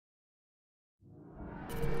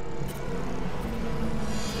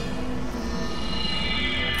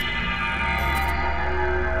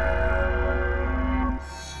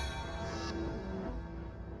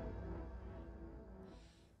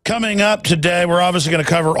Coming up today, we're obviously going to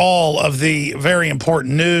cover all of the very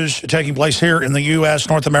important news taking place here in the U.S.,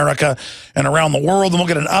 North America, and around the world. And we'll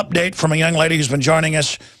get an update from a young lady who's been joining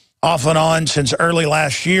us off and on since early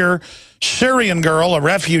last year. Syrian girl, a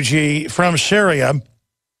refugee from Syria.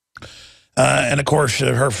 And, of course,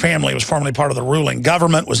 her family was formerly part of the ruling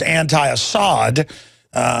government, was anti-Assad.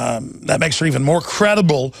 That makes her even more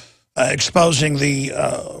credible, exposing the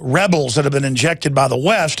rebels that have been injected by the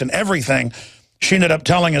West and everything she ended up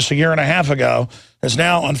telling us a year and a half ago has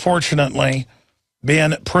now, unfortunately,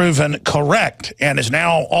 been proven correct and is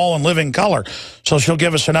now all in living color. So she'll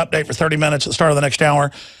give us an update for 30 minutes at the start of the next hour.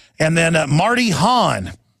 And then Marty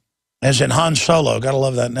Hahn, as in Han Solo, gotta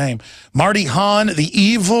love that name. Marty Hahn, the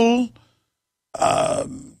evil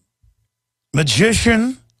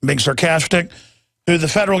magician, being sarcastic, who the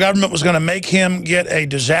federal government was going to make him get a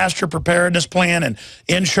disaster preparedness plan and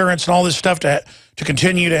insurance and all this stuff to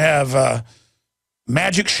continue to have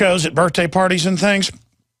magic shows at birthday parties and things.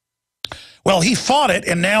 Well, he fought it,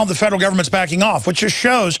 and now the federal government's backing off, which just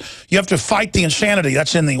shows you have to fight the insanity.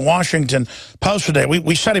 That's in the Washington Post today.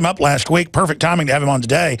 We set him up last week. Perfect timing to have him on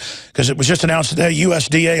today, because it was just announced today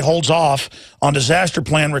USDA holds off on disaster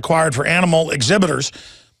plan required for animal exhibitors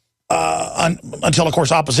until, of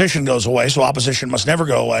course, opposition goes away. So opposition must never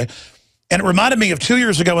go away. And it reminded me of 2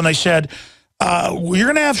 years ago when they said,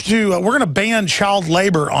 we're going to ban child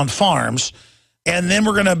labor on farms, and then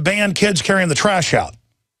we're going to ban kids carrying the trash out.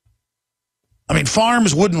 I mean,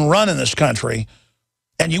 farms wouldn't run in this country,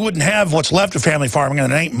 and you wouldn't have what's left of family farming,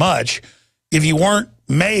 and it ain't much, if you weren't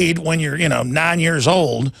made when you're, 9 years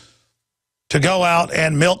old to go out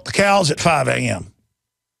and milk the cows at 5 a.m.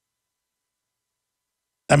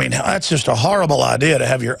 I mean, that's just a horrible idea to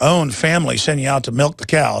have your own family send you out to milk the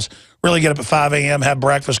cows. Really get up at 5 a.m., have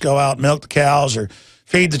breakfast, go out, milk the cows, or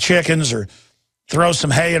feed the chickens, or throw some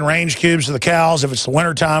hay and range cubes to the cows if it's the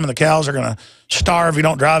wintertime and the cows are going to starve if you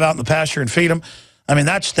don't drive out in the pasture and feed them. I mean,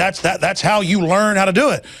 that's how you learn how to do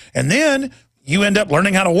it. And then you end up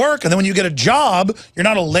learning how to work, and then when you get a job, you're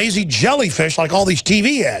not a lazy jellyfish like all these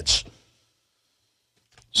TV ads.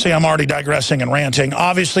 See, I'm already digressing and ranting.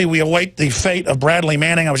 Obviously, we await the fate of Bradley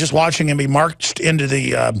Manning. I was just watching him be marched into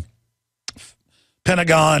the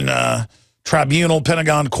Pentagon tribunal,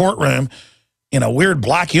 Pentagon courtroom, in a weird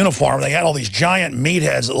black uniform. They had all these giant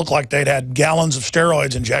meatheads that looked like they'd had gallons of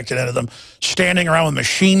steroids injected into them, standing around with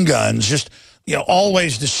machine guns, just,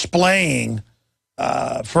 always displaying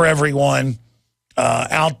for everyone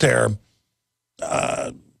out there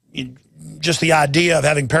just the idea of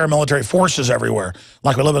having paramilitary forces everywhere,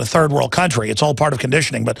 like we live in a third world country. It's all part of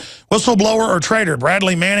conditioning. But whistleblower or traitor,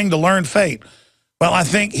 Bradley Manning to learn fate. Well, I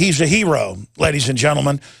think he's a hero, ladies and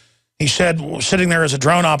gentlemen. He said, sitting there as a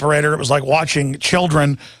drone operator, it was like watching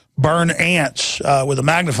children burn ants with a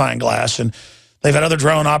magnifying glass. And they've had other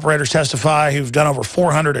drone operators testify who've done over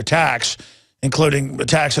 400 attacks, including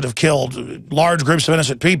attacks that have killed large groups of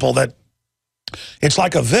innocent people, that it's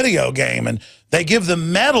like a video game. And they give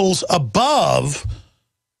them medals above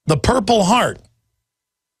the Purple Heart.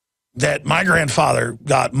 That my grandfather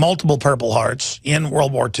got multiple Purple Hearts in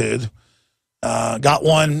World War II. Got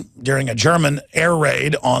one during a German air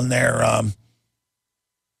raid on their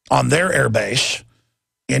air base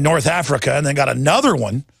in North Africa, and then got another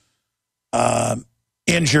one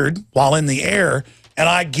injured while in the air. And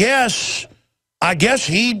I guess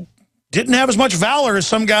he didn't have as much valor as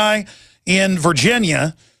some guy in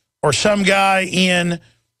Virginia or some guy in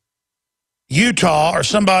Utah or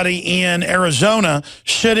somebody in Arizona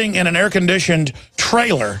sitting in an air-conditioned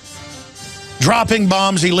trailer dropping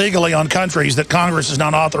bombs illegally on countries that Congress has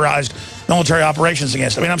not authorized military operations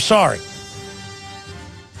against. I mean, I'm sorry.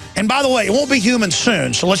 And by the way, it won't be human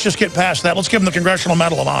soon, so let's just get past that. Let's give them the Congressional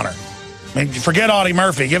Medal of Honor. I mean, forget Audie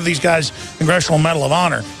Murphy. Give these guys Congressional Medal of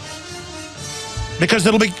Honor. Because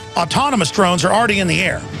it'll be autonomous drones are already in the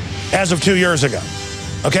air as of 2 years ago.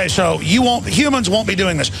 Okay, so humans won't be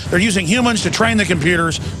doing this. They're using humans to train the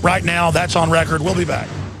computers right now. That's on record. We'll be back.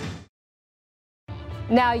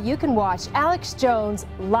 Now you can watch Alex Jones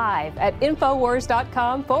live at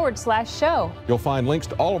Infowars.com/show. You'll find links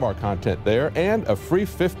to all of our content there and a free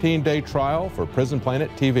 15-day trial for Prison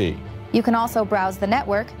Planet TV. You can also browse the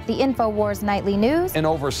network, the Infowars Nightly News, and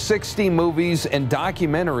over 60 movies and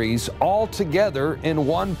documentaries all together in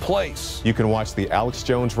one place. You can watch the Alex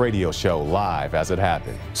Jones radio show live as it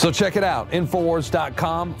happened. So check it out,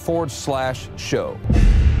 Infowars.com/show.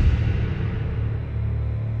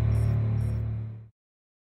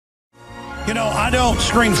 I don't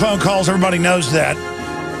screen phone calls. Everybody knows that.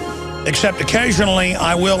 Except occasionally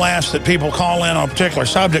I will ask that people call in on a particular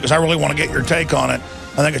subject because I really want to get your take on it.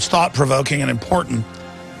 I think it's thought-provoking and important.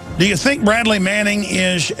 Do you think Bradley Manning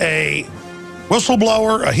is a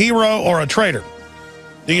whistleblower, a hero, or a traitor?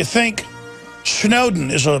 Do you think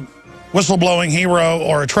Snowden is a whistleblowing hero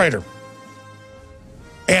or a traitor?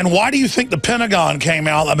 And why do you think the Pentagon came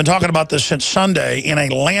out, I've been talking about this since Sunday, in a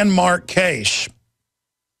landmark case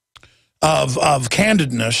of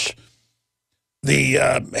candidness, the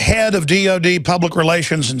head of DOD Public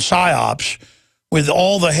Relations and PSYOPs, with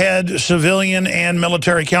all the head civilian and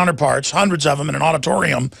military counterparts, hundreds of them in an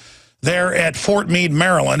auditorium there at Fort Meade,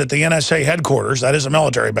 Maryland, at the NSA headquarters, that is a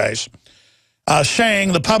military base,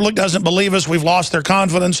 saying the public doesn't believe us, we've lost their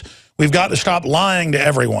confidence, we've got to stop lying to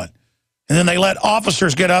everyone. And then they let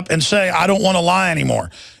officers get up and say, I don't want to lie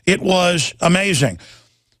anymore. It was amazing.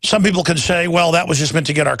 Some people could say, well, that was just meant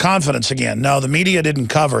to get our confidence again. No, the media didn't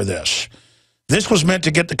cover this. This was meant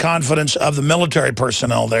to get the confidence of the military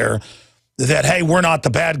personnel there that, hey, we're not the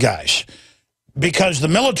bad guys. Because the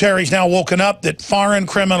military's now woken up that foreign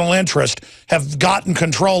criminal interests have gotten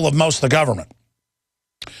control of most of the government.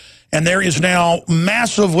 And there is now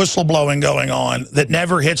massive whistleblowing going on that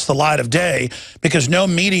never hits the light of day because no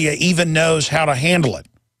media even knows how to handle it.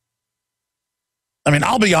 I mean,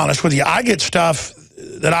 I'll be honest with you. I get stuff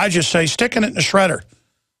that I just say, sticking it in the shredder.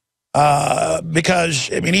 Because,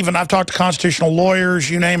 I mean, even I've talked to constitutional lawyers,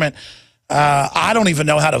 you name it. I don't even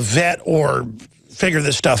know how to vet or figure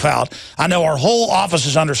this stuff out. I know our whole office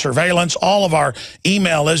is under surveillance. All of our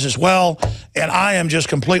email is as well. And I am just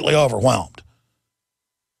completely overwhelmed.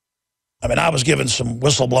 I mean, I was given some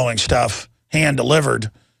whistleblowing stuff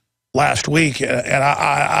hand-delivered last week. And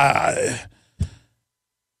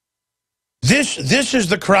this is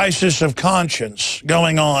the crisis of conscience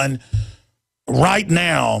going on right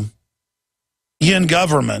now in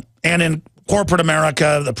government and in corporate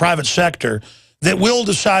America, the private sector, that will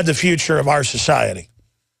decide the future of our society.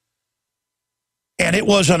 And it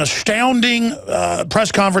was an astounding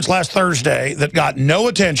press conference last Thursday that got no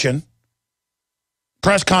attention.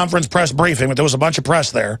 Press conference, press briefing, but there was a bunch of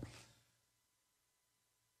press there.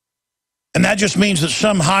 And that just means that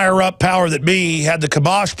some higher-up power that be had the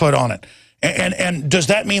kibosh put on it. And does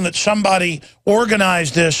that mean that somebody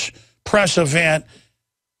organized this press event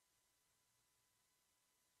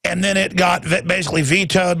and then it got basically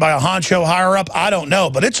vetoed by a honcho higher-up? I don't know,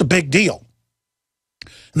 but it's a big deal.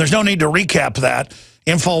 And there's no need to recap that.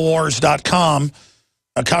 Infowars.com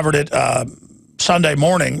covered it Sunday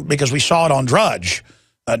morning because we saw it on Drudge.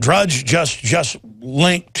 Drudge just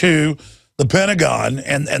linked to the Pentagon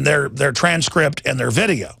and their transcript and their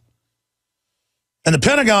video. And the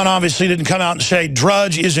Pentagon obviously didn't come out and say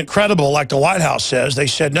Drudge isn't credible like the White House says. They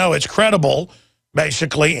said, no, it's credible,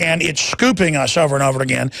 basically, and it's scooping us over and over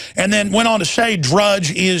again. And then went on to say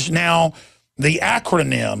Drudge is now the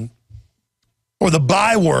acronym or the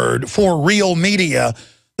byword for real media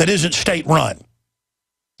that isn't state-run.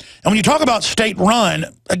 And when you talk about state-run,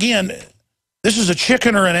 again, this is a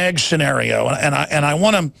chicken or an egg scenario, and I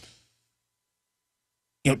want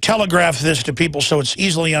to telegraph this to people so it's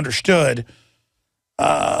easily understood.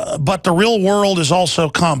 But the real world is also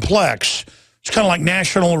complex. It's kind of like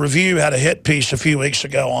National Review had a hit piece a few weeks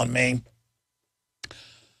ago on me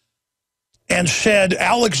and said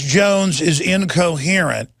Alex Jones is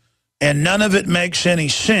incoherent and none of it makes any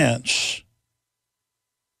sense.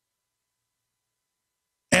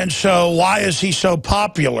 And so why is he so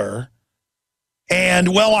popular?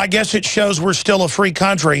 And, well, I guess it shows we're still a free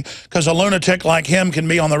country because a lunatic like him can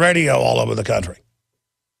be on the radio all over the country.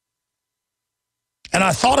 And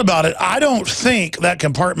I thought about it. I don't think that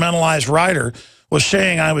compartmentalized writer was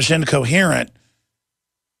saying I was incoherent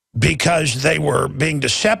because they were being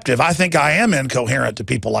deceptive. I think I am incoherent to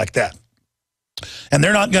people like that. And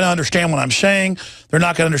they're not going to understand what I'm saying. They're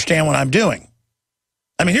not going to understand what I'm doing.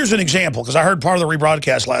 I mean, here's an example, because I heard part of the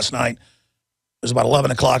rebroadcast last night. It was about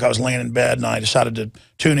 11 o'clock. I was laying in bed, and I decided to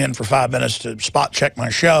tune in for 5 minutes to spot check my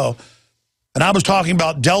show. And I was talking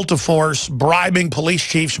about Delta Force bribing police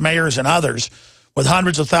chiefs, mayors, and others with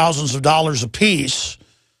hundreds of thousands of dollars apiece,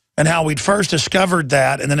 and how we'd first discovered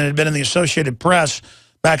that, and then it had been in the Associated Press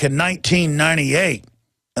back in 1998.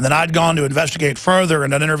 And then I'd gone to investigate further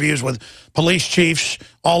and done interviews with police chiefs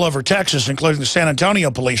all over Texas, including the San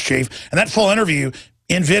Antonio police chief. And that full interview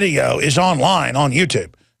in video is online on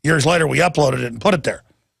YouTube. Years later, we uploaded it and put it there.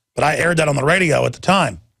 But I aired that on the radio at the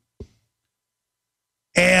time.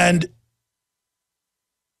 And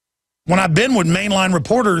when I've been with mainline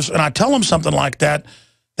reporters and I tell them something like that,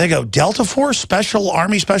 they go, Delta Force,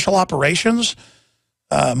 Army Special Operations,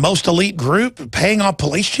 most elite group, paying off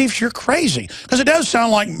police chiefs? You're crazy. Because it does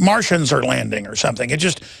sound like Martians are landing or something.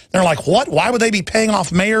 They're like, what? Why would they be paying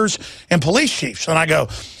off mayors and police chiefs? And I go,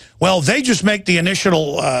 Well, they just make the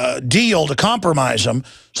initial deal to compromise them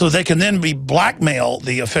so they can then blackmail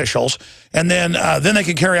the officials, and then they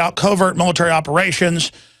can carry out covert military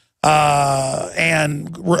operations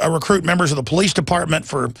and recruit members of the police department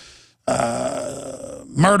for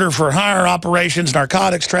murder for hire operations,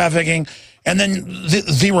 narcotics trafficking, and then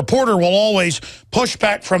the reporter will always push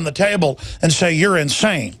back from the table and say, "You're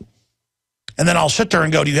insane." And then I'll sit there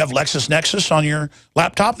and go, "Do you have LexisNexis on your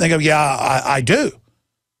laptop?" And they go, "Yeah, I do."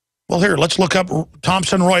 Well, here, let's look up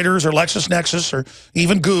Thomson Reuters or LexisNexis or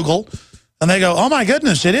even Google. And they go, "Oh, my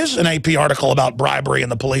goodness, it is an AP article about bribery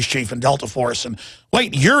and the police chief and Delta Force. And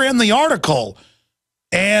wait, you're in the article.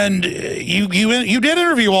 And you did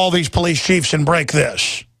interview all these police chiefs and break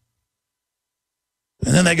this."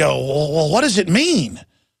 And then they go, "Well, what does it mean?"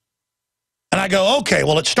 And I go, "Okay,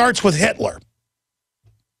 well, it starts with Hitler."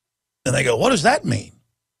 And they go, "What does that mean?"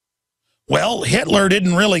 Well, Hitler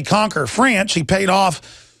didn't really conquer France. He paid off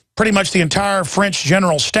pretty much the entire French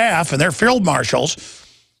general staff and their field marshals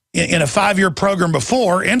in a 5-year program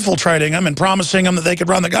before, infiltrating them and promising them that they could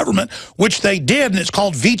run the government, which they did, and it's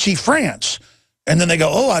called Vichy France. And then they go,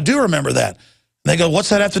 "Oh, I do remember that." And they go, "What's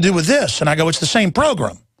that have to do with this?" And I go, "It's the same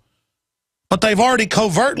program." But they've already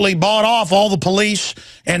covertly bought off all the police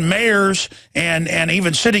and mayors and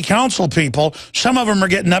even city council people. Some of them are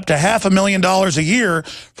getting up to $500,000 a year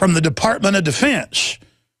from the Department of Defense.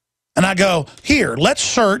 And I go, here, let's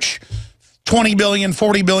search 20 billion,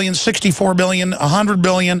 40 billion, 64 billion, 100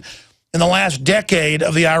 billion in the last decade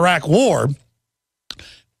of the Iraq War.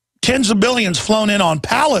 Tens of billions flown in on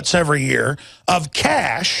pallets every year of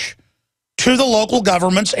cash to the local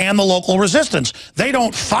governments and the local resistance. They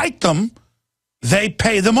don't fight them. They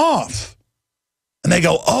pay them off. And they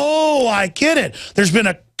go, "Oh, I get it. There's been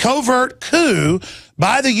a covert coup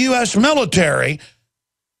by the U.S. military."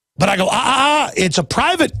 But I go, it's a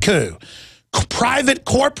private coup. Private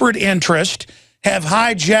corporate interests have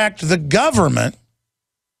hijacked the government,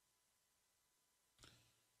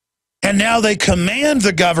 and now they command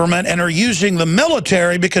the government and are using the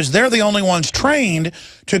military because they're the only ones trained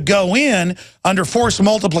to go in under forced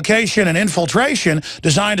multiplication and infiltration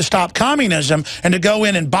designed to stop communism, and to go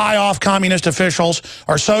in and buy off communist officials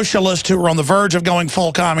or socialists who are on the verge of going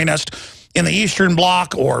full communist in the Eastern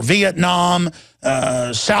Bloc or Vietnam,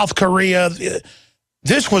 South Korea.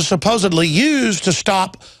 This was supposedly used to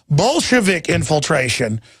stop Bolshevik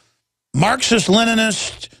infiltration. Marxist,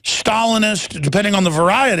 Leninist, Stalinist, depending on the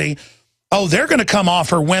variety. Oh, they're going to come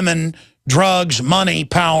offer women, drugs, money,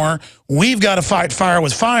 power. We've got to fight fire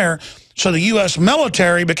with fire. So the U.S.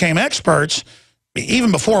 military became experts,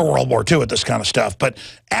 even before World War II, at this kind of stuff, but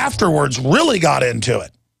afterwards really got into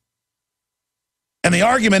it. And the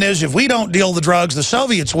argument is, if we don't deal the drugs, the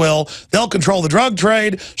Soviets will. They'll control the drug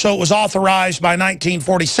trade. So it was authorized by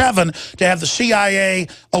 1947 to have the CIA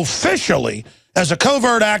officially, as a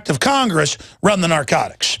covert act of Congress, run the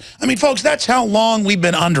narcotics. I mean, folks, that's how long we've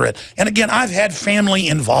been under it. And again, I've had family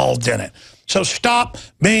involved in it. So stop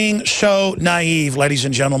being so naive, ladies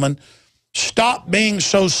and gentlemen. Stop being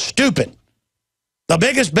so stupid. The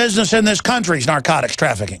biggest business in this country is narcotics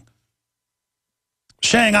trafficking.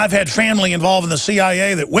 Saying I've had family involved in the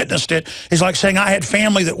CIA that witnessed it is like saying I had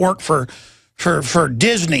family that worked for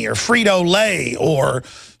Disney or Frito-Lay or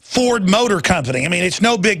Ford Motor Company. I mean, it's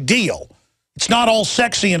no big deal. It's not all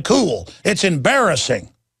sexy and cool. It's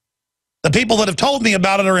embarrassing. The people that have told me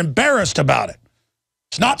about it are embarrassed about it.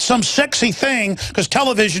 It's not some sexy thing because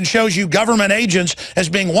television shows you government agents as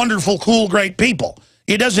being wonderful, cool, great people.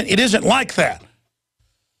 It isn't like that.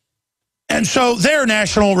 And so their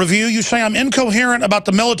National Review, you say I'm incoherent about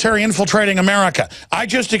the military infiltrating America. I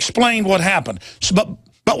just explained what happened. So,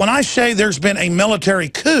 but when I say there's been a military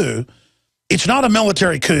coup, it's not a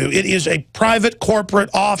military coup. It is a private, corporate,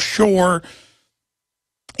 offshore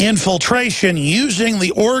infiltration using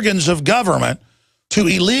the organs of government to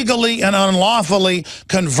illegally and unlawfully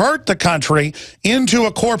convert the country into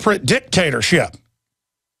a corporate dictatorship.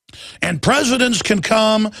 And presidents can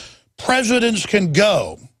come, presidents can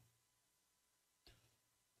go.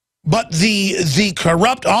 But the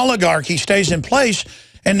corrupt oligarchy stays in place,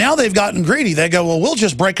 and now they've gotten greedy. They go, well, we'll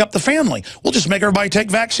just break up the family. We'll just make everybody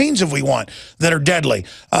take vaccines if we want that are deadly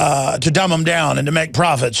to dumb them down and to make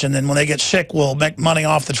profits. And then when they get sick, we'll make money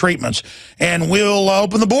off the treatments. And we'll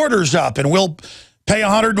open the borders up, and we'll pay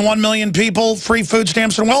 101 million people free food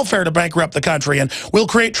stamps and welfare to bankrupt the country, and we'll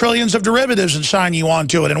create trillions of derivatives and sign you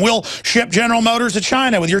onto it, and we'll ship General Motors to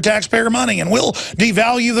China with your taxpayer money, and we'll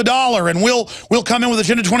devalue the dollar, and we'll come in with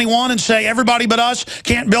Agenda 21 and say everybody but us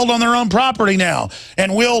can't build on their own property now,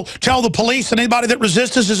 and we'll tell the police that anybody that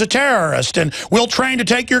resists us is a terrorist, and we'll train to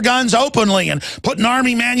take your guns openly and put in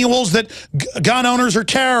Army manuals that gun owners are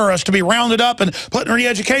terrorists to be rounded up and put in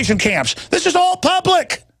re-education camps. This is all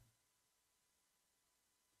public.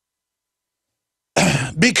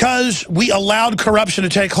 Because we allowed corruption to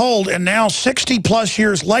take hold, and now 60-plus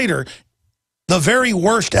years later, the very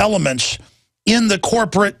worst elements in the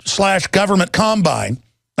corporate/government combine,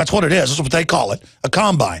 that's what it is, that's what they call it, a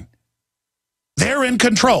combine, they're in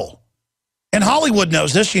control. And Hollywood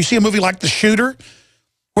knows this. You see a movie like The Shooter,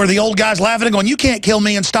 where the old guy's laughing and going, you can't kill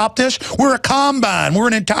me and stop this. We're a combine. We're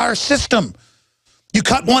an entire system. You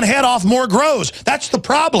cut one head off, more grows. That's the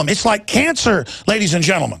problem. It's like cancer, ladies and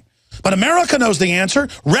gentlemen. But America knows the answer.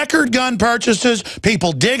 Record gun purchases,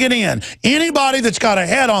 people digging in. Anybody that's got a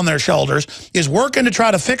head on their shoulders is working to try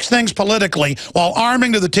to fix things politically while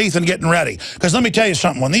arming to the teeth and getting ready. Because let me tell you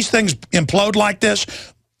something. When these things implode like this,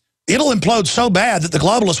 it'll implode so bad that the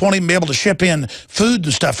globalists won't even be able to ship in food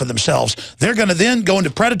and stuff for themselves. They're going to then go into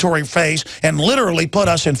predatory phase and literally put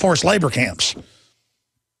us in forced labor camps.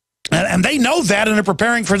 And they know that, and they're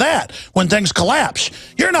preparing for that when things collapse.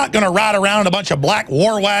 You're not going to ride around in a bunch of black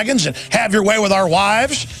war wagons and have your way with our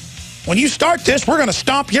wives. When you start this, we're going to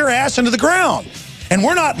stomp your ass into the ground. And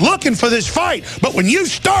we're not looking for this fight, but when you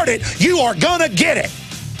start it, you are going to get it.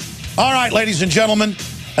 All right, ladies and gentlemen.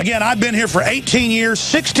 Again, I've been here for 18 years,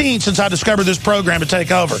 16 since I discovered this program to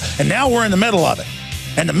take over. And now we're in the middle of it.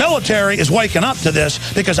 And the military is waking up to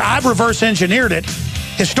this because I've reverse engineered it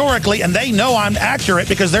historically, and they know I'm accurate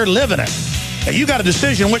because they're living it. And you got a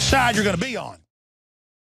decision which side you're going to be on.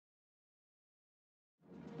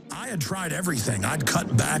 I had tried everything. I'd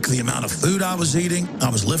cut back the amount of food I was eating.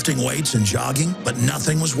 I was lifting weights and jogging, but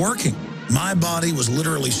nothing was working. My body was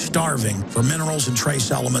literally starving for minerals and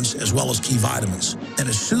trace elements as well as key vitamins. And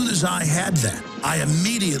as soon as I had that, I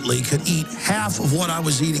immediately could eat half of what I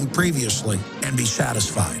was eating previously and be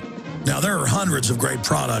satisfied. Now, there are hundreds of great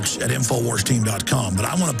products at InfoWarsTeam.com, but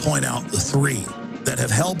I want to point out the 3 that have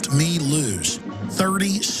helped me lose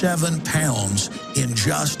 37 pounds in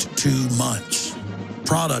just 2 months.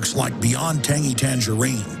 Products like Beyond Tangy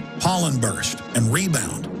Tangerine, Pollen Burst, and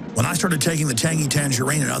Rebound. When I started taking the Tangy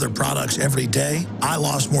Tangerine and other products every day, I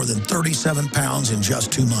lost more than 37 pounds in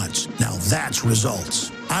just 2 months. Now that's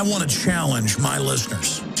results. I want to challenge my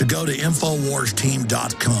listeners to go to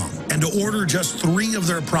InfoWarsTeam.com and to order just 3 of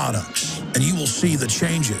their products, and you will see the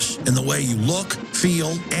changes in the way you look,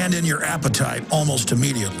 feel, and in your appetite almost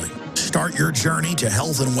immediately. Start your journey to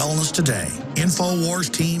health and wellness today.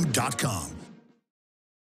 InfoWarsTeam.com.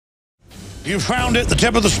 You found it, the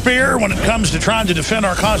tip of the spear, when it comes to trying to defend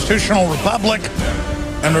our constitutional republic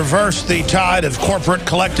and reverse the tide of corporate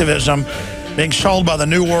collectivism being sold by the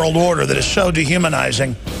New World Order that is so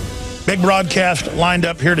dehumanizing. Big broadcast lined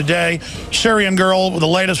up here today. Syrian girl with the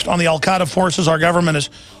latest on the al-Qaeda forces our government is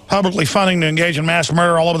publicly funding to engage in mass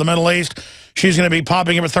murder all over the Middle East. She's going to be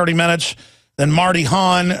popping every 30 minutes. Then Marty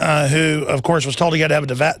Hahn, who, of course, was told he had to have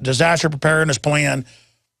a disaster preparedness plan,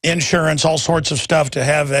 insurance, all sorts of stuff to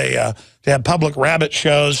have public rabbit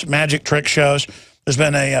shows, magic trick shows. There's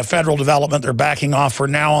been a federal development they're backing off for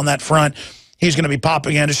now on that front. He's going to be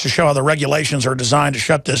popping in just to show how the regulations are designed to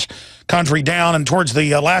shut this country down. And towards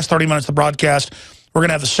the last 30 minutes of the broadcast, we're going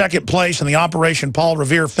to have the second place in the Operation Paul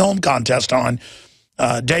Revere film contest on.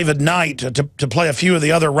 David Knight to play a few of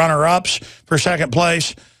the other runner-ups for second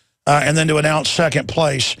place, and then to announce second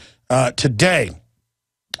place today.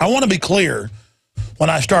 I want to be clear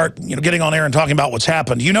when I start getting on air and talking about what's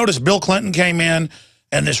happened. You notice Bill Clinton came in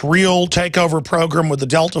and this real takeover program with the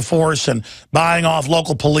Delta Force and buying off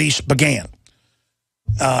local police began.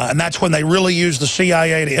 And that's when they really used the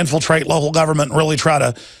CIA to infiltrate local government and really try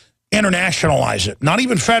to internationalize it, not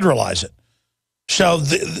even federalize it. So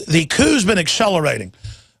the coup's been accelerating.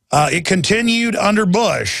 It continued under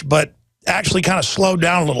Bush, but actually kind of slowed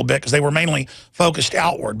down a little bit because they were mainly focused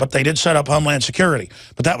outward. But they did set up Homeland Security,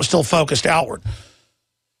 but that was still focused outward.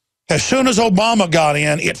 As soon as Obama got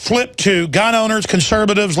in, it flipped to gun owners,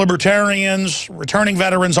 conservatives, libertarians, returning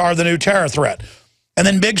veterans are the new terror threat. And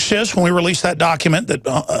then Big Sis, when we released that document that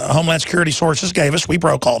Homeland Security sources gave us, we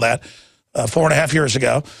broke all that 4.5 years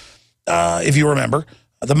ago, if you remember,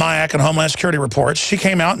 the MIAC and Homeland Security reports. She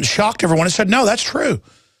came out and shocked everyone and said, no, that's true.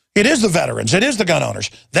 It is the veterans. It is the gun owners.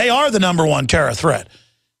 They are the #1 terror threat.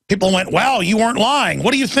 People went, wow, you weren't lying.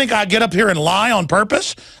 What do you think, I get up here and lie on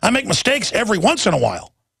purpose? I make mistakes every once in a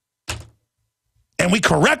while. and we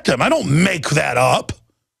correct them. I don't make that up.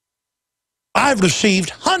 I've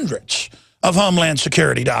received hundreds of Homeland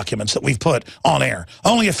Security documents that we've put on air.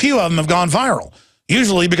 Only a few of them have gone viral,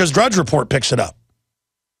 usually because Drudge Report picks it up.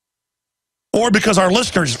 Or because our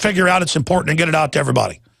listeners figure out it's important and get it out to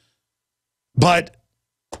everybody. But,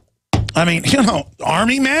 I mean, you know,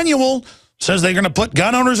 Army manual says they're going to put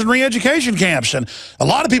gun owners in re-education camps. And a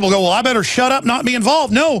lot of people go, well, I better shut up, not be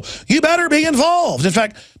involved. No, you better be involved. In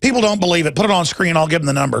fact, people don't believe it. Put it on screen. I'll give them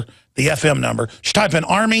the number, the FM number. Just type in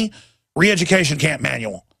Army re-education camp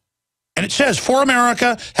manual. And it says, for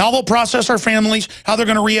America, how they'll process our families, how they're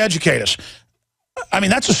going to re-educate us. I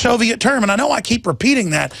mean, that's a Soviet term, and I know I keep repeating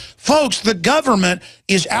that. Folks, the government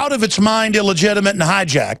is out of its mind, illegitimate, and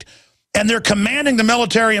hijacked, and they're commanding the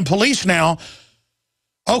military and police now,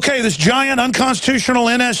 okay, this giant unconstitutional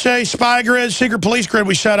NSA spy grid, secret police grid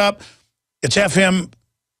we set up, it's FM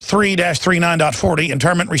 3-39.40,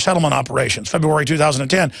 internment resettlement operations, February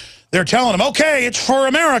 2010. They're telling them, okay, it's for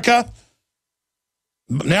America.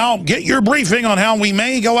 Now get your briefing on how we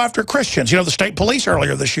may go after Christians. You know, the state police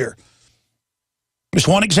earlier this year. Just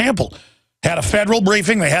one example. Had a federal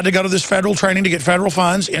briefing. They had to go to this federal training to get federal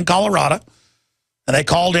funds in Colorado. And they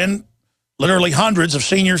called in literally hundreds of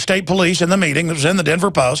senior state police in the meeting that was in the Denver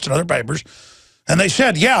Post and other papers. And they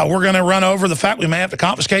said, yeah, we're going to run over the fact we may have to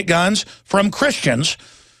confiscate guns from Christians.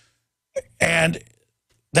 And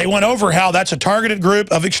they went over how that's a targeted group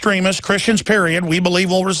of extremists, Christians, period, we believe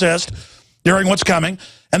will resist during what's coming.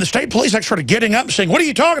 And the state police actually started getting up and saying, what are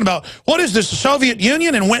you talking about? What is this, the Soviet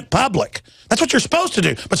Union? And went public. That's what you're supposed to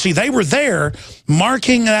do. But see, they were there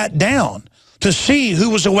marking that down to see who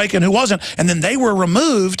was awake and who wasn't. And then they were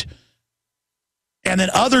removed. And then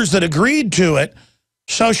others that agreed to it,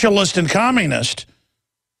 socialist and communist.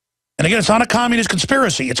 And again, it's not a communist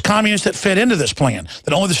conspiracy. It's communists that fit into this plan,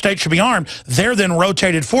 that only the state should be armed. They're then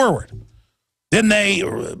rotated forward. Then they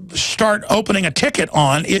start opening a ticket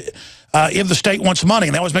on it. If the state wants money,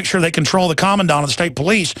 and they always make sure they control the commandant of the state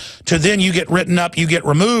police, to then you get written up, you get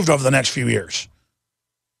removed over the next few years.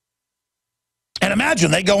 And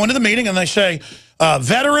imagine, they go into the meeting and they say,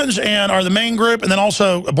 veterans and are the main group, and then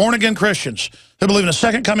also born-again Christians who believe in a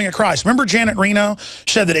second coming of Christ. Remember Janet Reno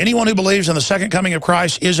said that anyone who believes in the second coming of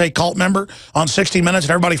Christ is a cult member on 60 Minutes,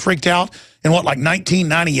 and everybody freaked out in, what, like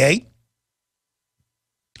 1998?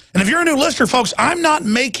 And if you're a new listener, folks, I'm not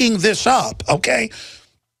making this up, okay?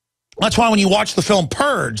 That's why when you watch the film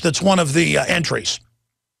Purge, that's one of the entries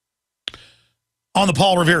on the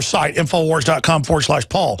Paul Revere site,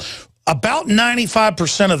 Infowars.com/Paul. About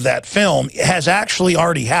 95% of that film has actually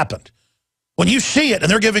already happened. When you see it and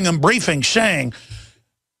they're giving them briefings saying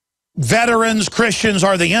veterans, Christians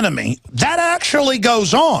are the enemy, that actually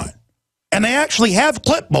goes on. And they actually have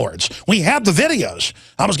clipboards. We have the videos.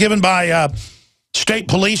 I was given by state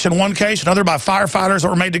police in one case, another by firefighters that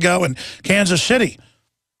were made to go in Kansas City.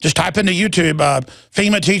 Just type into YouTube,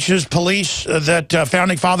 FEMA teaches police that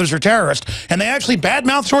founding fathers are terrorists. And they actually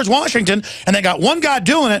badmouth George Washington, and they got one guy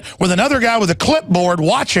doing it with another guy with a clipboard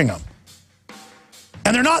watching them.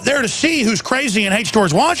 And they're not there to see who's crazy and hates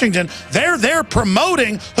George Washington. They're there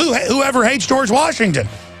promoting whoever hates George Washington.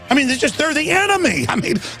 I mean, they're the enemy. I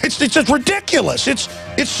mean, it's just ridiculous. It's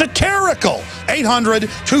satirical.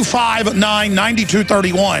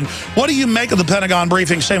 800-259-9231. What do you make of the Pentagon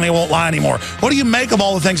briefing saying they won't lie anymore? What do you make of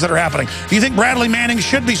all the things that are happening? Do you think Bradley Manning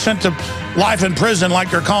should be sent to life in prison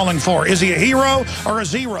like they're calling for? Is he a hero or a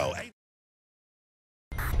zero?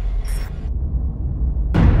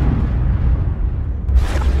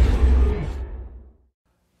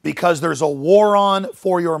 Because there's a war on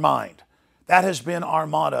for your mind. That has been our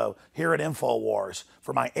motto here at InfoWars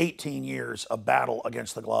for my 18 years of battle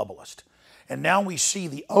against the globalist. And now we see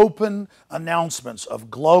the open announcements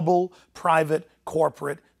of global, private,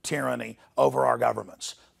 corporate tyranny over our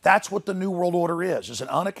governments. That's what the New World Order is. It's an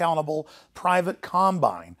unaccountable private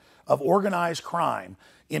combine of organized crime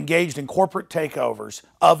engaged in corporate takeovers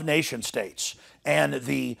of nation states and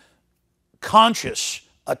the conscious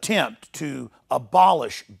attempt to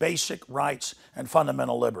abolish basic rights and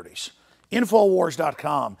fundamental liberties.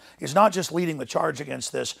 Infowars.com is not just leading the charge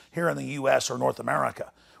against this here in the U.S. or North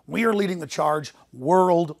America. We are leading the charge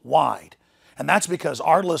worldwide. And that's because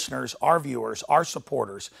our listeners, our viewers, our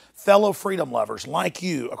supporters, fellow freedom lovers like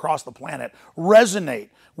you across the planet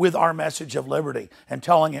resonate with our message of liberty and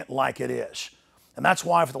telling it like it is. And that's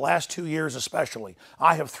why for the last 2 years especially,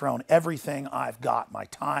 I have thrown everything I've got, my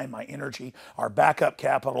time, my energy, our backup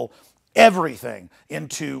capital, everything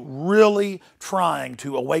into really trying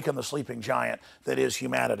to awaken the sleeping giant that is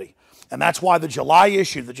humanity. And that's why the July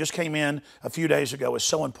issue that just came in a few days ago is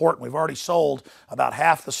so important. We've already sold about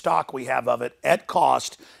half the stock we have of it at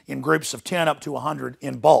cost in groups of 10 up to 100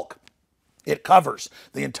 in bulk. It covers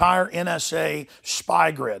the entire NSA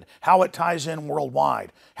spy grid, how it ties in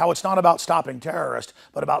worldwide, how it's not about stopping terrorists,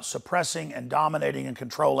 but about suppressing and dominating and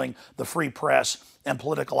controlling the free press and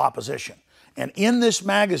political opposition. And in this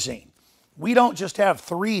magazine, we don't just have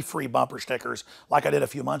 3 free bumper stickers like I did a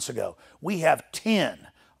few months ago. We have 10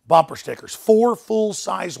 bumper stickers, 4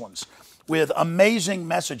 full-size ones with amazing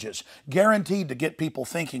messages guaranteed to get people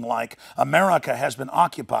thinking like America has been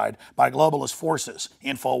occupied by globalist forces.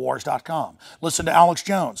 Infowars.com. Listen to Alex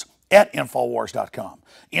Jones at Infowars.com.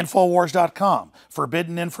 Infowars.com.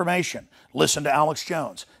 Forbidden information. Listen to Alex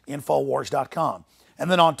Jones. Infowars.com. And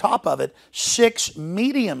then on top of it, 6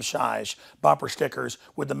 medium-sized bumper stickers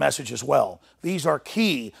with the message as well. These are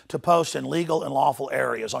key to post in legal and lawful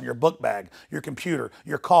areas on your book bag, your computer,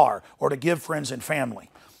 your car, or to give friends and family.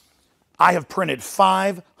 I have printed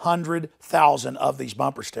 500,000 of these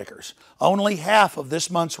bumper stickers. Only half of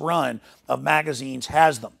this month's run of magazines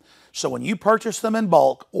has them. So when you purchase them in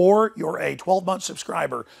bulk or you're a 12-month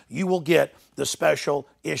subscriber, you will get the special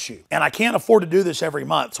issue. And I can't afford to do this every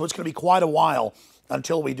month, so it's going to be quite a while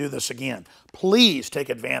until we do this again. Please take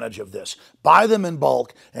advantage of this. Buy them in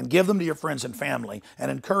bulk and give them to your friends and family and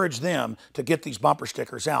encourage them to get these bumper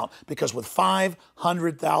stickers out, because with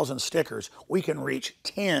 500,000 stickers, we can reach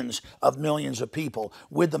tens of millions of people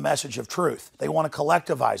with the message of truth. They want to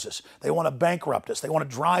collectivize us. They want to bankrupt us. They want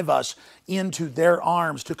to drive us into their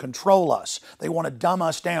arms to control us. They want to dumb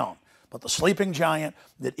us down. But the sleeping giant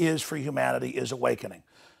that is free humanity is awakening.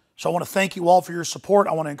 So I want to thank you all for your support.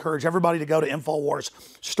 I want to encourage everybody to go to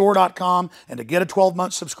InfoWarsStore.com and to get a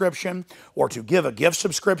 12-month subscription or to give a gift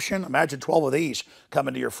subscription. Imagine 12 of these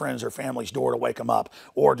coming to your friends or family's door to wake them up.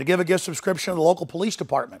 Or to give a gift subscription to the local police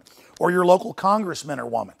department or your local congressman or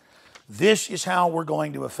woman. This is how we're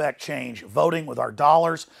going to affect change, voting with our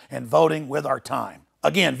dollars and voting with our time.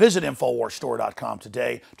 Again, visit InfoWarsStore.com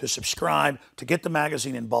today to subscribe, to get the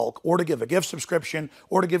magazine in bulk, or to give a gift subscription,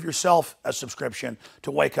 or to give yourself a subscription to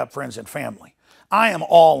wake up friends and family. I am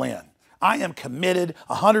all in. I am committed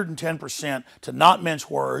 110% to not mince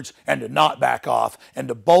words and to not back off and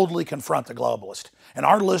to boldly confront the globalist. And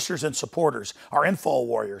our listeners and supporters, our info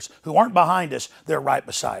warriors, who aren't behind us, they're right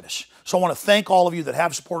beside us. So I want to thank all of you that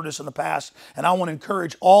have supported us in the past, and I want to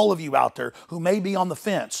encourage all of you out there who may be on the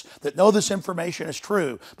fence, that know this information is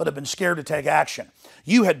true, but have been scared to take action.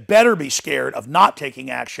 You had better be scared of not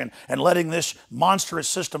taking action and letting this monstrous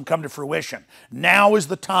system come to fruition. Now is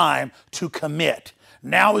the time to commit.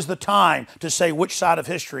 Now is the time to say which side of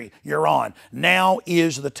history you're on. Now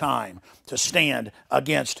is the time to stand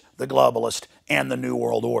against the globalist and the New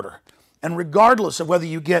World Order. And regardless of whether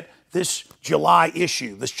you get this July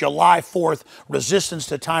issue, this July 4th Resistance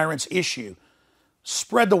to Tyrants issue,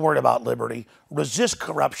 spread the word about liberty, resist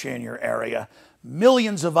corruption in your area.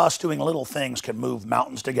 Millions of us doing little things can move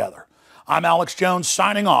mountains together. I'm Alex Jones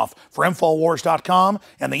signing off for Infowars.com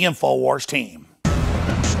and the Infowars team.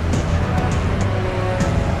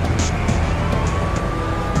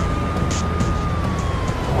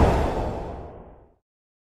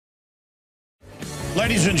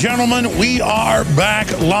 Ladies and gentlemen, we are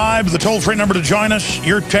back live. The toll-free number to join us.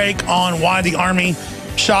 Your take on why the Army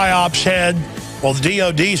PSYOPs head, well, the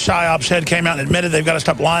DOD PSYOPs head came out and admitted they've got to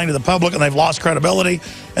stop lying to the public and they've lost credibility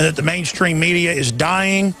and that the mainstream media is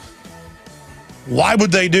dying. Why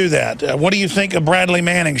would they do that? What do you think of Bradley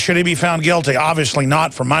Manning? Should he be found guilty? Obviously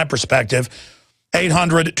not from my perspective.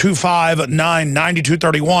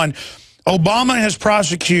 800-259-9231. Obama has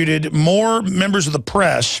prosecuted more members of the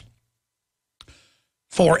press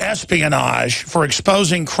for espionage, for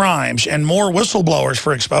exposing crimes, and more whistleblowers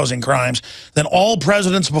for exposing crimes than all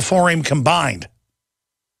presidents before him combined.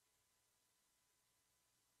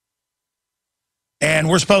 And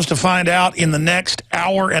we're supposed to find out in the next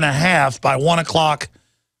hour and a half by 1 o'clock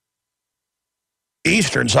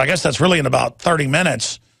Eastern, so I guess that's really in about 30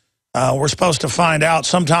 minutes. We're supposed to find out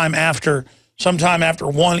sometime after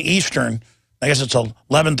 1 Eastern. I guess it's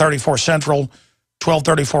 11:34 Central,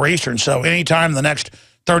 12:34 Eastern. So anytime in the next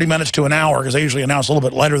 30 minutes to an hour, because they usually announce a little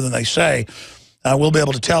bit later than they say, we'll be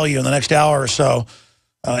able to tell you in the next hour or so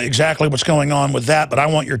exactly what's going on with that. But I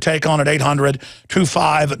want your take on it,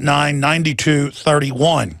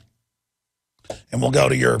 800-259-9231. And we'll go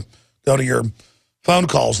to your phone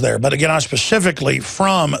calls there. But again, I specifically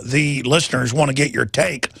from the listeners want to get your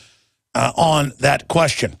take on that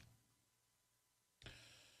question.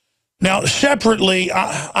 Now, separately,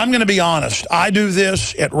 I'm going to be honest. I do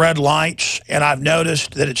this at red lights, and I've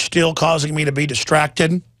noticed that it's still causing me to be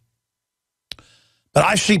distracted. But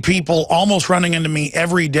I see people almost running into me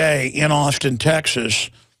every day in Austin, Texas,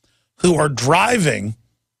 who are driving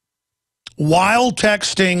while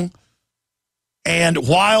texting and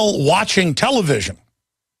while watching television.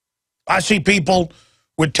 I see people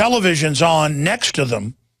with televisions on next to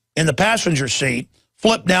them in the passenger seat,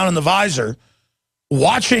 flipped down in the visor,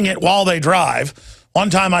 watching it while they drive. One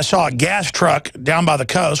time I saw a gas truck down by the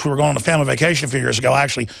coast. We were going on a family vacation a few years ago. I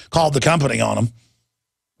actually called the company on them.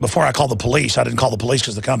 Before I called the police, I didn't call the police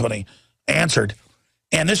because the company answered.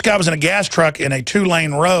 And this guy was in a gas truck in a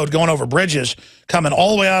 2-lane road going over bridges, coming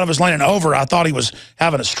all the way out of his lane and over. I thought he was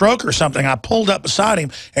having a stroke or something. I pulled up beside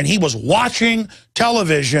him, and he was watching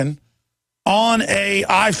television on an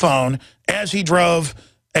iPhone as he drove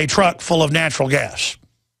a truck full of natural gas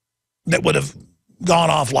that would have gone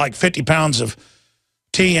off like 50 pounds of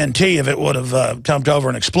TNT if it would have jumped over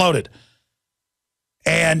and exploded.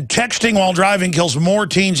 And texting while driving kills more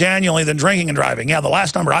teens annually than drinking and driving. Yeah, the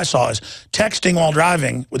last number I saw is texting while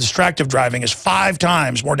driving with distracted driving is 5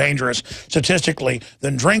 times more dangerous statistically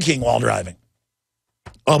than drinking while driving.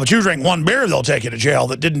 Oh, but you drink 1 beer, they'll take you to jail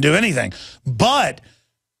that didn't do anything. But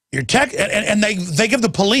your tech, and they give the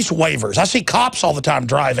police waivers. I see cops all the time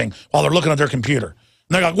driving while they're looking at their computer. And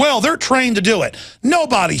they're like, well, they're trained to do it.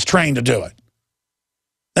 Nobody's trained to do it.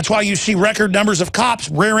 That's why you see record numbers of cops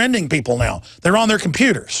rear-ending people now. They're on their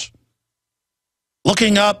computers.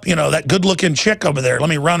 Looking up, you know, that good-looking chick over there. Let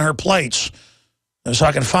me run her plates so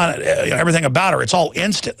I can find everything about her. It's all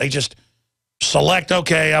instant. They just select,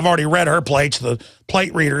 okay, I've already read her plates. The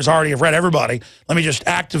plate readers already have read everybody. Let me just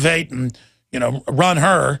activate and, you know, run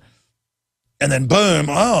her. And then boom,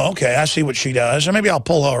 oh, okay, I see what she does. And maybe I'll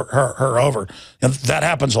pull her over. And that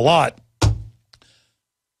happens a lot.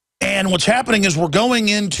 And what's happening is we're going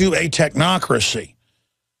into a technocracy.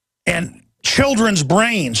 And children's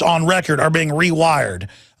brains on record are being rewired.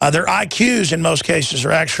 Their IQs in most cases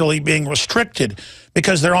are actually being restricted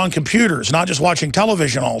because they're on computers, not just watching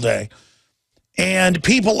television all day. And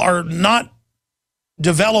people are not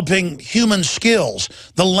developing human skills.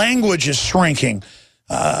 The language is shrinking.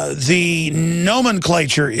 The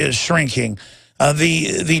nomenclature is shrinking.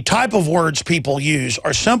 The type of words people use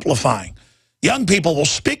are simplifying. Young people will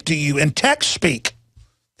speak to you in text speak.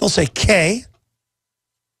 They'll say K.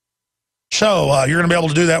 So you're going to be able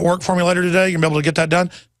to do that work for me later today? You're going to be able to get that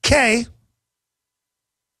done? K.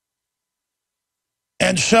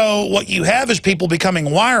 And so what you have is people becoming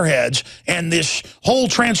wireheads, and this whole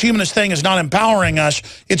transhumanist thing is not empowering us.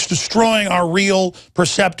 It's destroying our real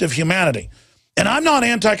perceptive humanity. And I'm not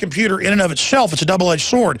anti-computer in and of itself. It's a double-edged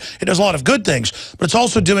sword. It does a lot of good things, but it's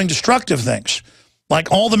also doing destructive things. Like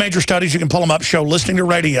all the major studies, you can pull them up, show listening to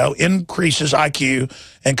radio increases IQ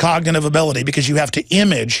and cognitive ability because you have to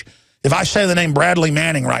image. If I say the name Bradley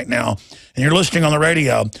Manning right now and you're listening on the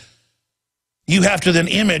radio, you have to then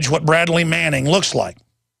image what Bradley Manning looks like.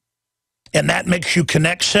 And that makes you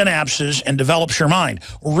connect synapses and develops your mind.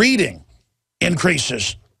 Reading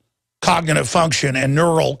increases cognitive function and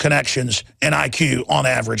neural connections and IQ on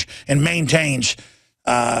average and maintains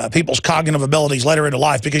people's cognitive abilities later into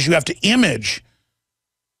life because you have to image.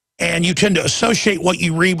 And you tend to associate what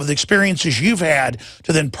you read with experiences you've had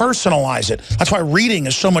to then personalize it. That's why reading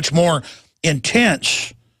is so much more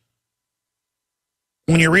intense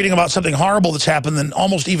when you're reading about something horrible that's happened than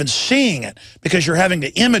almost even seeing it because you're having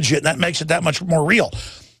to image it, and that makes it that much more real.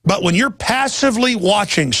 But when you're passively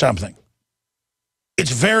watching something,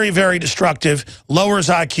 it's very, very destructive, lowers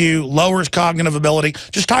IQ, lowers cognitive ability.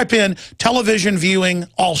 Just type in television viewing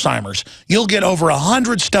Alzheimer's. You'll get over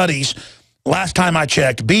 100 studies. Last time I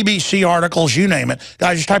checked, BBC articles, you name it.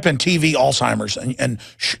 Guys, just type in TV Alzheimer's and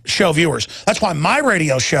show viewers. That's why my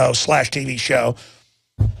radio show / TV show,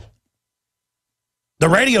 the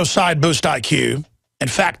radio side boosts IQ and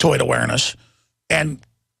factoid awareness and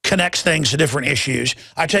connects things to different issues.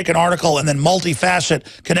 I take an article and then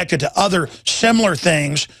multifacet, connect it to other similar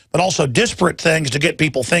things, but also disparate things to get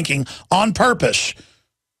people thinking on purpose.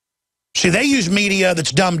 See, they use media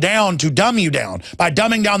that's dumbed down to dumb you down. By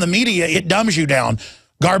dumbing down the media, it dumbs you down.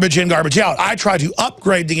 Garbage in, garbage out. I try to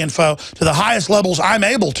upgrade the info to the highest levels I'm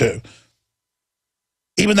able to,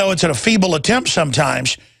 even though it's a feeble attempt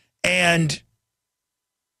sometimes, and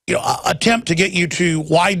attempt to get you to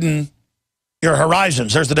widen your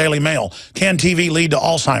horizons. There's the Daily Mail. Can TV lead to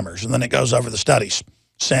Alzheimer's? And then it goes over the studies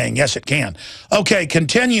saying, yes, it can. Okay,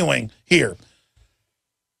 continuing here.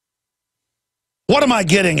 What am I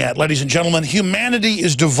getting at, ladies and gentlemen? Humanity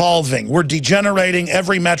is devolving. We're degenerating.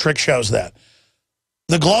 Every metric shows that.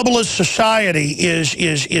 The globalist society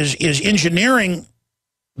is engineering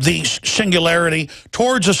the singularity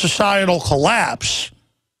towards a societal collapse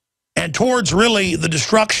and towards really the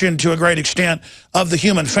destruction to a great extent of the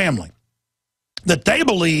human family. That they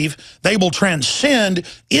believe they will transcend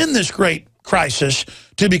in this great crisis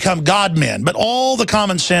to become God-men. But all the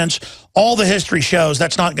common sense, all the history shows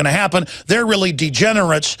that's not going to happen. They're really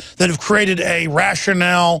degenerates that have created a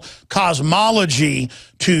rationale cosmology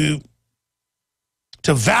to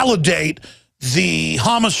validate the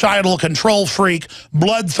homicidal, control freak,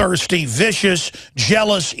 bloodthirsty, vicious,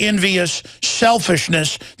 jealous, envious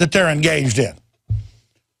selfishness that they're engaged in.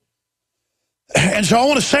 And so I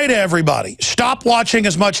want to say to everybody, stop watching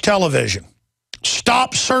as much television.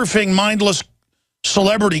 Stop surfing mindless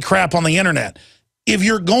celebrity crap on the internet. If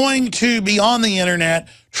you're going to be on the internet,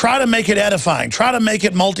 try to make it edifying. Try to make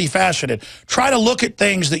it multifaceted. Try to look at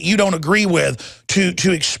things that you don't agree with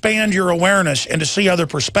to expand your awareness and to see other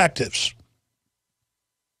perspectives.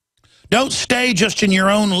 Don't stay just in your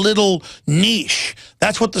own little niche.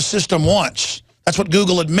 That's what the system wants. That's what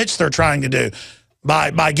Google admits they're trying to do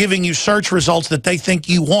by giving you search results that they think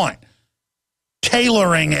you want,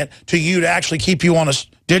 tailoring it to you to actually keep you on a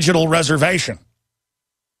digital reservation.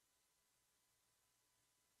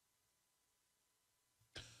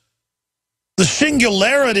 The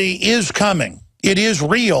singularity is coming. It is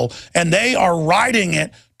real, and they are riding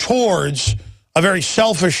it towards a very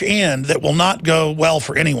selfish end that will not go well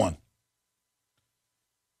for anyone.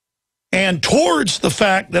 And towards the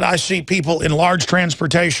fact that I see people in large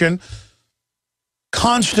transportation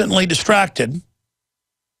constantly distracted.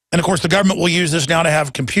 And, of course, the government will use this now to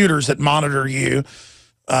have computers that monitor you.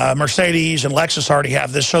 Mercedes and Lexus already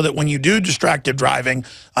have this so that when you do distracted driving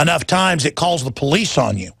enough times, it calls the police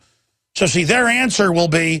on you. So, see, their answer will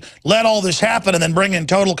be, let all this happen and then bring in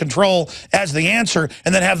total control as the answer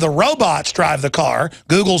and then have the robots drive the car.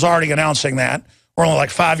 Google's already announcing that. We're only like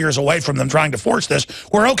 5 years away from them trying to force this.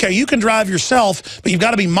 Where, okay, you can drive yourself, but you've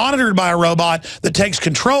got to be monitored by a robot that takes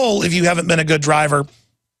control if you haven't been a good driver.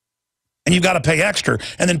 And you've got to pay extra.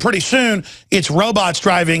 And then pretty soon, it's robots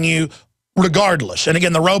driving you regardless. And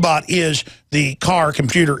again, the robot is the car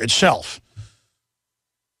computer itself.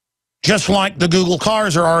 Just like the Google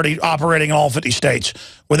cars are already operating in all 50 states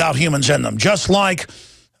without humans in them. Just like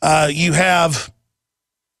you have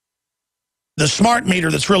the smart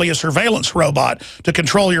meter that's really a surveillance robot to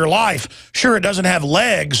control your life. Sure, it doesn't have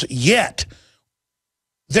legs yet.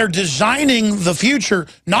 They're designing the future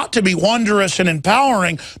not to be wondrous and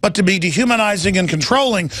empowering, but to be dehumanizing and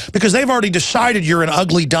controlling because they've already decided you're an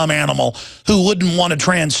ugly, dumb animal who wouldn't want to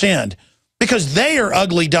transcend. Because they are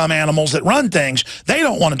ugly, dumb animals that run things. They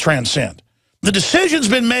don't want to transcend. The decision's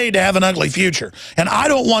been made to have an ugly future, and I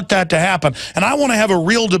don't want that to happen, and I want to have a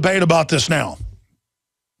real debate about this now.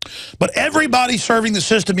 But everybody serving the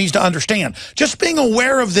system needs to understand, just being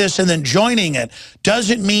aware of this and then joining it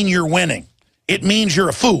doesn't mean you're winning. It means you're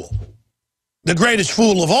a fool. The greatest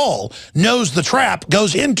fool of all knows the trap,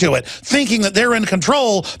 goes into it, thinking that they're in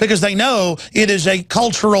control because they know it is a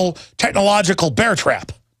cultural, technological bear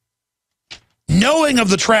trap. Knowing of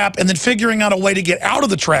the trap and then figuring out a way to get out of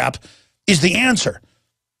the trap is the answer.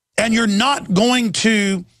 And you're not going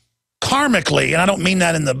to karmically, and I don't mean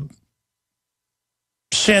that in the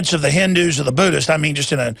sense of the Hindus or the Buddhists, I mean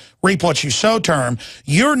just in a reap what you sow term,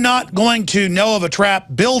 you're not going to know of a trap,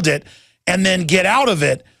 build it, and then get out of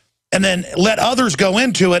it, and then let others go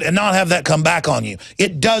into it and not have that come back on you.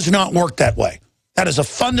 It does not work that way. That is a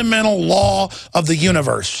fundamental law of the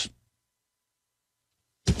universe.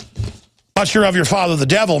 Not sure of your father, the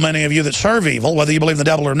devil, many of you that serve evil, whether you believe in the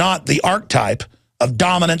devil or not, the archetype of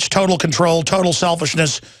dominance, total control, total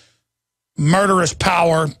selfishness, murderous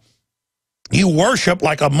power. You worship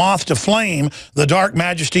like a moth to flame the dark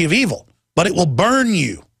majesty of evil, but it will burn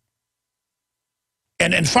you.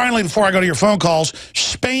 And finally, before I go to your phone calls,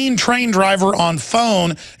 Spain train driver on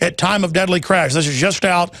phone at time of deadly crash. This is just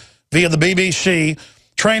out via the BBC.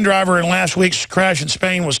 Train driver in last week's crash in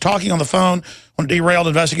Spain was talking on the phone when derailed,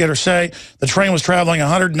 investigators say. The train was traveling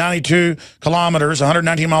 192 kilometers,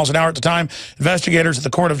 119 miles an hour at the time. Investigators at the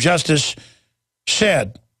Court of Justice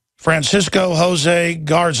said Francisco Jose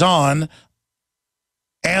Garzon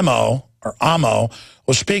Amo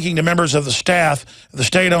was speaking to members of the staff of the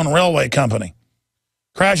state-owned railway company.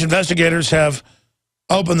 Crash investigators have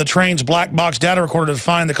opened the train's black box data recorder to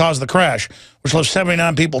find the cause of the crash, which left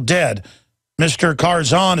 79 people dead. Mr.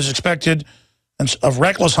 Garzon is expected of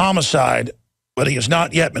reckless homicide, but he has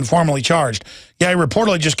not yet been formally charged. Yeah, he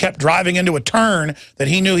reportedly just kept driving into a turn that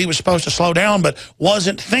he knew he was supposed to slow down, but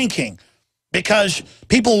wasn't thinking. Because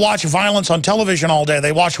people watch violence on television all day.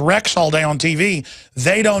 They watch wrecks all day on TV.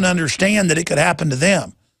 They don't understand that it could happen to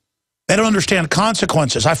them. They don't understand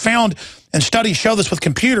consequences. I found, and studies show this with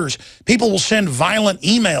computers, people will send violent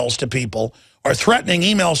emails to people are threatening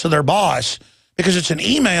emails to their boss because it's an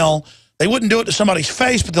email. They wouldn't do it to somebody's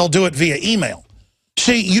face, but they'll do it via email.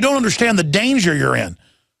 See, you don't understand the danger you're in.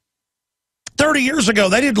 30 years ago,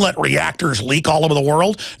 they didn't let reactors leak all over the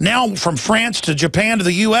world. Now, from France to Japan to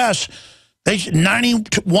the U.S.,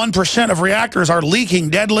 91% of reactors are leaking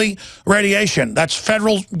deadly radiation. That's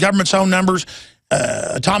federal government's own numbers,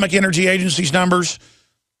 Atomic Energy Agency's numbers,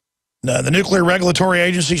 the Nuclear Regulatory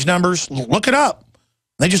Agency's numbers. Look it up.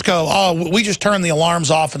 They just go, oh, we just turned the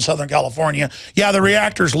alarms off in Southern California. Yeah, the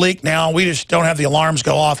reactors leak now. We just don't have the alarms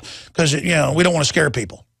go off because, you know, we don't want to scare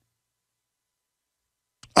people.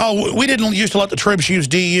 Oh, we didn't used to let the troops use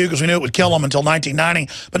DU because we knew it would kill them until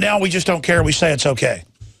 1990. But now we just don't care. We say it's okay.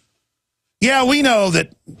 Yeah, we know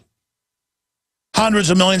that hundreds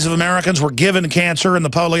of millions of Americans were given cancer in the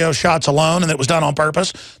polio shots alone, and it was done on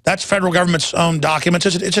purpose. That's federal government's own documents.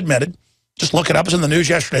 It's admitted. Just look it up. It's in the news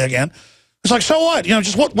yesterday again. It's like, so what? You know,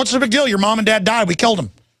 just what's the big deal? Your mom and dad died. We killed them.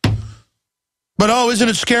 But, oh, isn't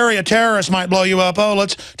it scary? A terrorist might blow you up. Oh,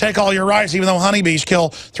 let's take all your rights, even though honeybees kill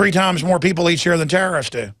 3 times more people each year than terrorists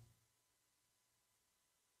do.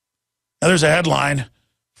 Now, there's a headline.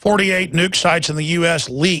 48 nuke sites in the U.S.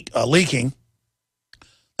 leaking.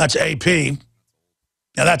 That's AP.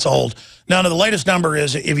 Now, that's old. Now, the latest number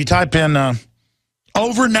is, if you type in over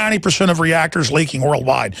 90% of reactors leaking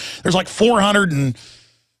worldwide, there's like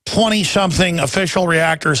 420-something official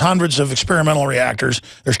reactors, hundreds of experimental reactors.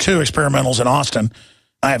 There's 2 experimentals in Austin.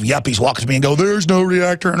 I have yuppies walk up to me and go, there's no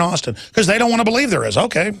reactor in Austin. Because they don't want to believe there is.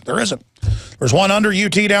 Okay, there isn't. There's one under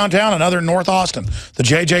UT downtown, another in North Austin, the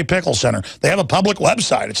J.J. Pickle Center. They have a public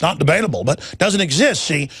website. It's not debatable, but doesn't exist,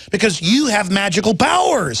 see, because you have magical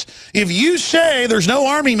powers. If you say there's no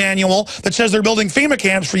Army manual that says they're building FEMA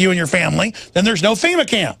camps for you and your family, then there's no FEMA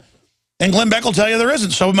camp. And Glenn Beck will tell you there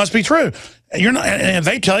isn't, so it must be true. You're not, and if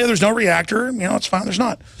they tell you there's no reactor, you know, it's fine, there's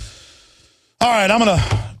not. All right, I'm going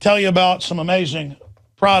to tell you about some amazing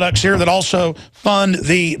products here that also fund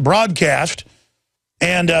the broadcast.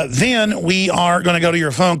 And then we are going to go to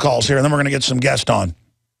your phone calls here, and then we're going to get some guests on.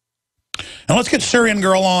 And let's get Syrian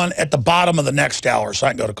Girl on at the bottom of the next hour so I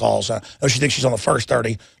can go to calls. I know she thinks she's on the first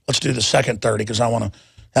 30. Let's do the second 30 because I want to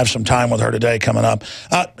have some time with her today coming up.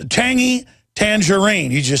 Tangy Tangerine.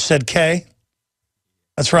 You just said K?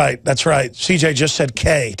 That's right. That's right. CJ just said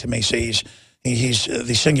K to me. See, he's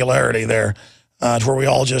the singularity there. It's where we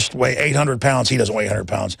all just weigh 800 pounds. He doesn't weigh 800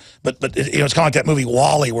 pounds. But you know, it's kind of like that movie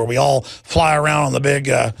Wall-E where we all fly around on the big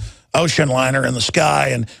ocean liner in the sky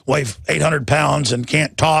and weigh 800 pounds and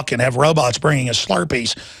can't talk and have robots bringing us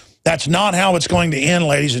Slurpees. That's not how it's going to end,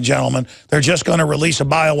 ladies and gentlemen. They're just going to release a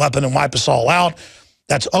bioweapon and wipe us all out.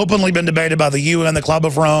 That's openly been debated by the UN, the Club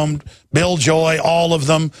of Rome, Bill Joy, all of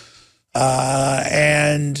them.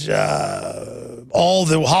 All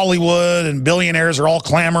the Hollywood and billionaires are all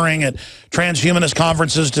clamoring at transhumanist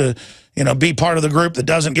conferences to, you know, be part of the group that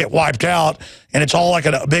doesn't get wiped out. And it's all like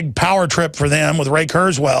a big power trip for them with Ray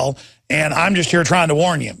Kurzweil. And I'm just here trying to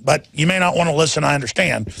warn you. But you may not want to listen, I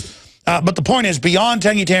understand. But the point is, beyond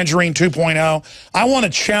Tangy Tangerine 2.0, I want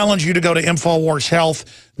to challenge you to go to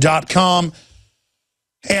InfoWarsHealth.com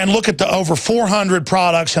and look at the over 400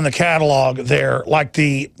 products in the catalog there, like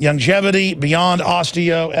the Longevity Beyond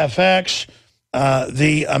Osteo FX,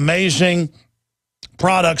 the amazing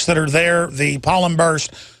products that are there, the Pollen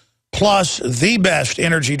Burst, plus the best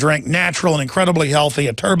energy drink, natural and incredibly healthy,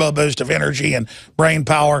 a turbo boost of energy and brain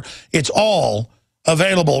power. It's all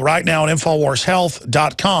available right now at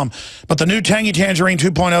InfoWarsHealth.com. But the new Tangy Tangerine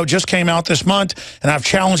 2.0 just came out this month, and I've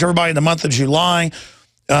challenged everybody in the month of July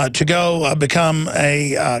to go become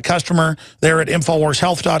a customer there at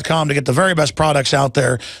InfoWarsHealth.com to get the very best products out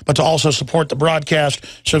there, but to also support the broadcast.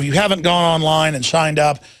 So if you haven't gone online and signed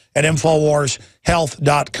up at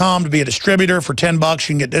InfoWarsHealth.com to be a distributor for $10, you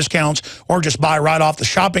can get discounts or just buy right off the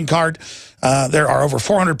shopping cart. There are over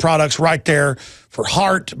 400 products right there for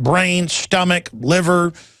heart, brain, stomach,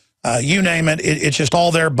 liver, you name it. It's just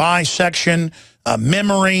all there by section,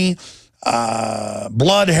 memory,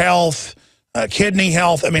 blood health, kidney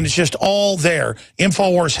health. I mean, it's just all there.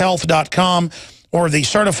 InfoWarsHealth.com or the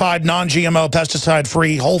certified non-GMO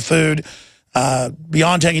pesticide-free whole food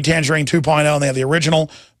Beyond Tangy Tangerine 2.0. And they have the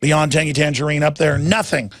original Beyond Tangy Tangerine up there.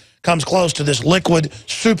 Nothing comes close to this liquid,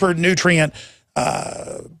 super nutrient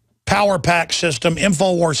power pack system,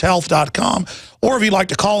 InfoWarsHealth.com. Or if you'd like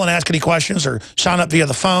to call and ask any questions or sign up via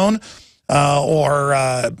the phone, or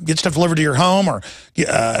get stuff delivered to your home, or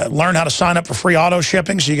learn how to sign up for free auto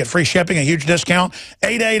shipping so you get free shipping, a huge discount.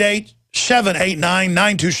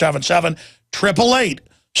 888-789-9277,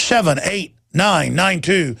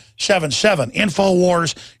 888-789-9277,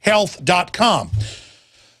 InfoWarsHealth.com.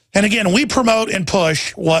 And again, we promote and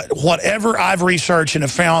push whatever I've researched and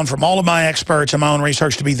have found from all of my experts and my own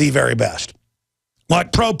research to be the very best.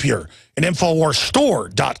 Like ProPure and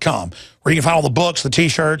InfoWarsStore.com, where you can find all the books, the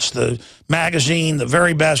T-shirts, the magazine, the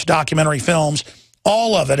very best documentary films,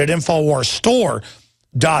 all of it at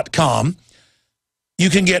InfoWarsStore.com. You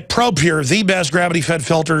can get ProPure, the best gravity-fed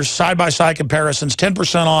filters, side-by-side comparisons,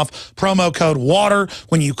 10% off, promo code WATER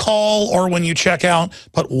when you call or when you check out.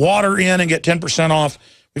 Put WATER in and get 10% off.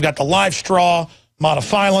 We've got the Life Straw,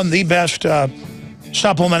 Modiphyllin, the best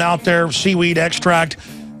supplement out there, seaweed extract,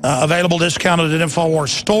 available discounted at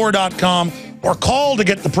InfoWarsStore.com, or call to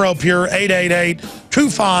get the ProPure,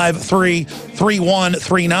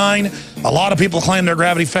 888-253-3139. A lot of people claim their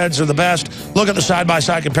gravity feds are the best. Look at the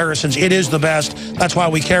side-by-side comparisons. It is the best. That's why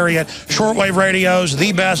we carry it. Shortwave radios,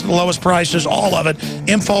 the best, the lowest prices, all of it.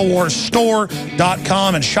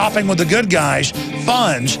 InfoWarsStore.com. And shopping with the good guys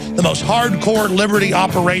funds the most hardcore liberty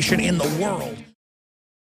operation in the world.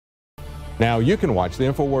 Now you can watch the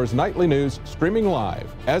InfoWars Nightly News streaming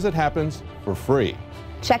live as it happens for free.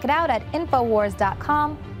 Check it out at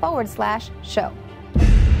Infowars.com/show.